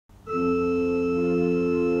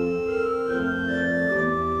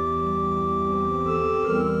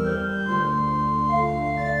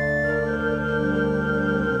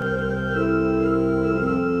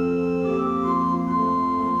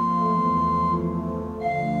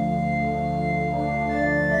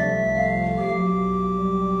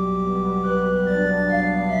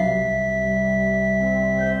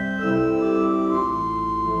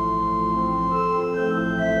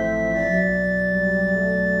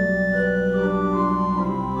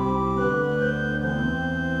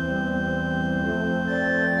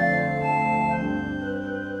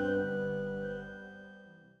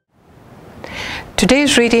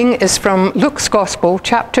Today's reading is from Luke's Gospel,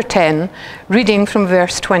 chapter 10, reading from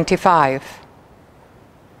verse 25.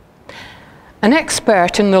 An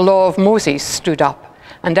expert in the law of Moses stood up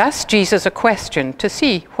and asked Jesus a question to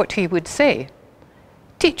see what he would say.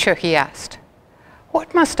 "Teacher," he asked,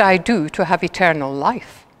 "what must I do to have eternal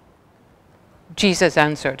life?" Jesus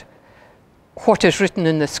answered, "What is written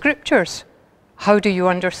in the scriptures? How do you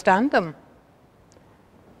understand them?"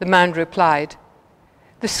 The man replied,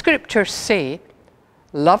 "The scriptures say,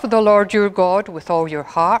 'Love the Lord your God with all your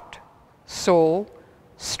heart, soul,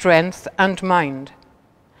 strength, and mind.'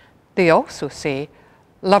 They also say,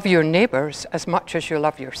 'Love your neighbors as much as you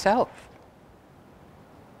love yourself.'"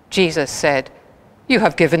 Jesus said, "You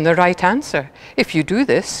have given the right answer. If you do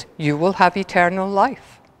this, you will have eternal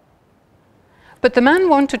life." But the man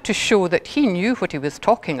wanted to show that he knew what he was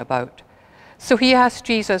talking about. So he asked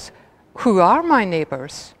Jesus, "Who are my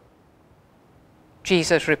neighbors?"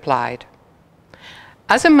 Jesus replied,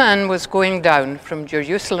 "As a man was going down from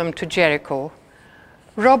Jerusalem to Jericho,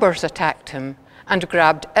 robbers attacked him and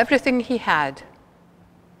grabbed everything he had.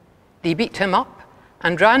 They beat him up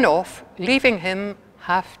and ran off, leaving him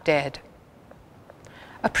half dead.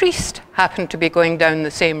 A priest happened to be going down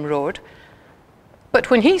the same road, but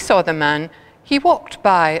when he saw the man, he walked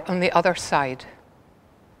by on the other side.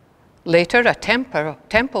 Later, a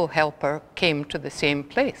temple helper came to the same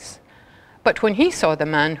place, but when he saw the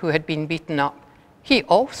man who had been beaten up, he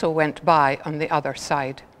also went by on the other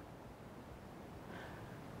side.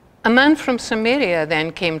 A man from Samaria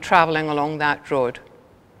then came traveling along that road.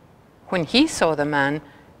 When he saw the man,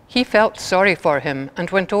 he felt sorry for him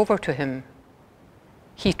and went over to him.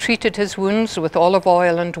 He treated his wounds with olive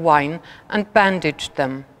oil and wine and bandaged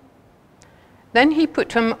them. Then he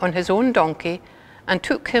put him on his own donkey and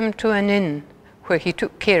took him to an inn where he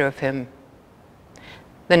took care of him.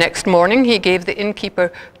 The next morning he gave the innkeeper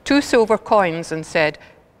 2 silver coins and said,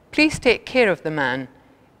 'Please take care of the man.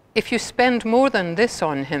 If you spend more than this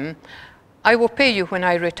on him, I will pay you when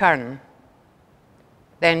I return.'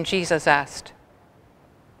 Then Jesus asked,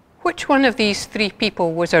 'Which one of these 3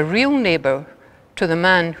 people was a real neighbor to the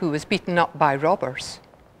man who was beaten up by robbers?'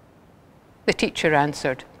 The teacher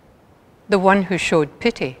answered, 'The one who showed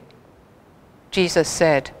pity.' Jesus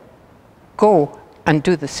said, 'Go and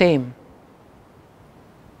do the same.'"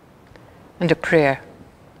 And a prayer.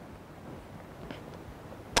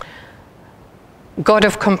 God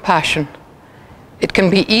of compassion, it can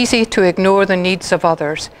be easy to ignore the needs of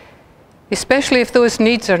others, especially if those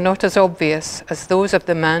needs are not as obvious as those of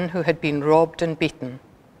the man who had been robbed and beaten.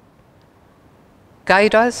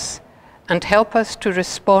 Guide us and help us to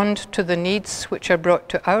respond to the needs which are brought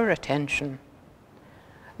to our attention.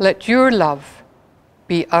 Let your love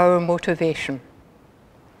be our motivation.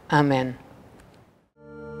 Amen.